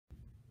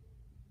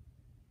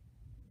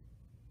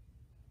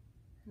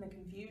and the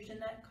confusion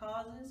that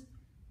causes,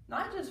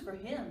 not just for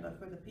him, but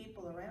for the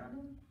people around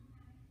him.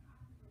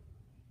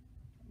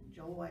 And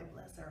Joy,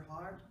 bless her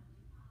heart,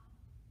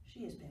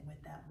 she has been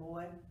with that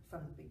boy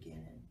from the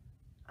beginning.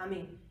 I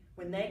mean,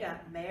 when they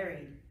got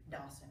married,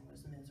 Dawson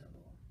was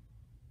miserable.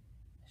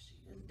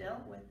 She has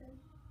dealt with it.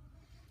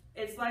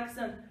 It's like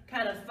some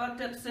kind of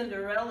fucked up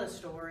Cinderella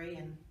story,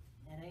 and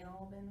it ain't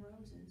all been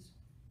roses.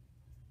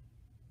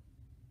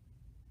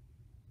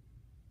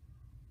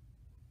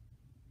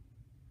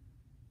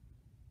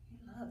 He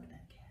loved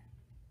that cat.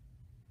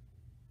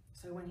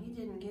 So when he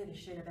didn't give a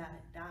shit about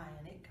it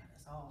dying, it got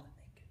us all to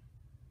thinking.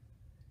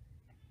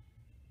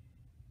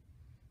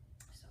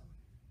 So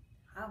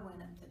I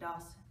went up to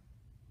Dawson.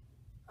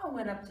 I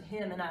went up to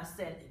him and I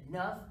said,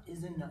 enough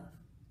is enough.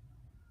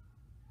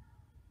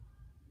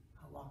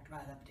 I walked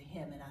right up to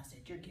him and I said,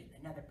 you're getting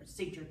another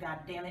procedure,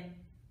 goddammit.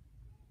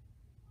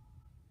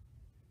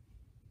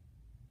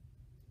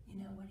 You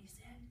know what he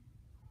said?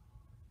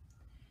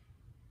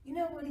 You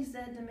know what he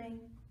said to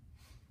me?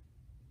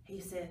 He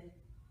said,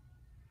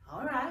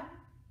 all right.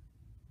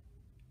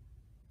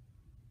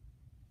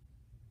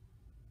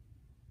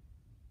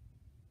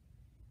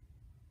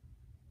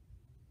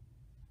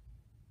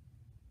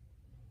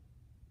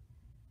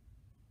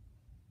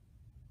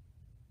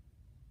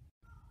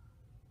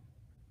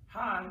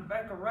 Hi, I'm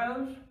Becka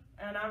Rose,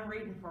 and I'm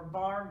reading for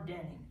Barb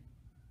Dennings.